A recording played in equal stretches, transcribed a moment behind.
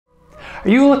Are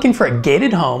you looking for a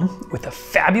gated home with a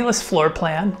fabulous floor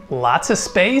plan, lots of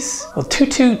space? Well,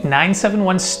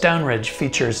 22971 Stoneridge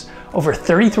features over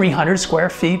 3,300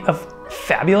 square feet of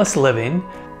fabulous living.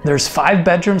 There's 5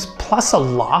 bedrooms plus a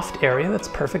loft area that's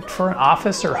perfect for an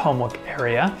office or homework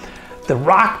area. The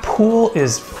rock pool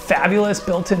is fabulous,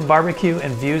 built-in barbecue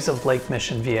and views of Lake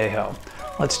Mission Viejo.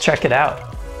 Let's check it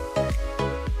out.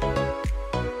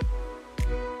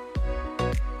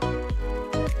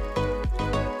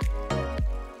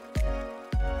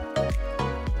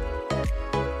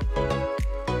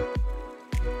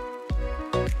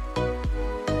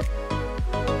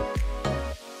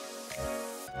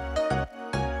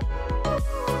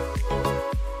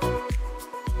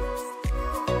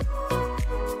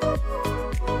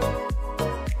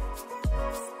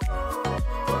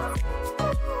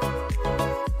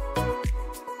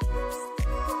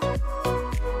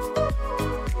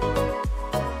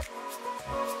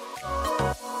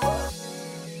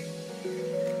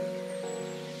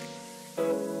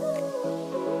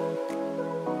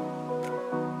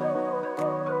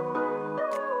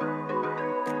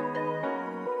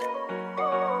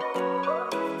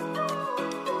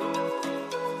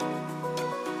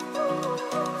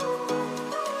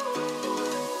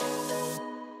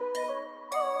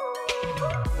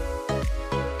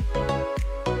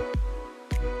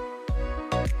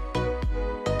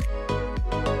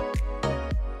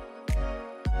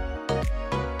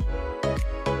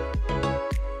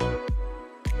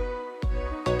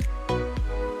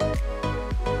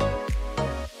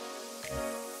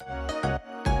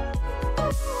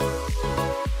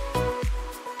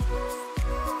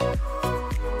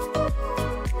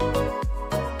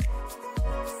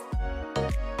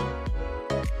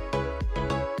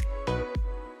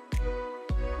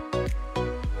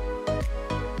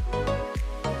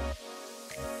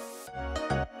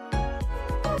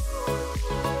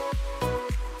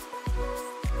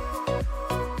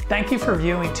 Thank you for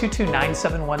viewing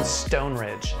 22971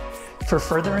 Stoneridge. For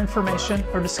further information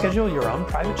or to schedule your own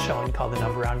private showing, call the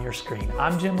number on your screen.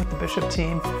 I'm Jim with the Bishop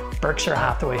team, Berkshire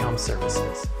Hathaway Home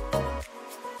Services.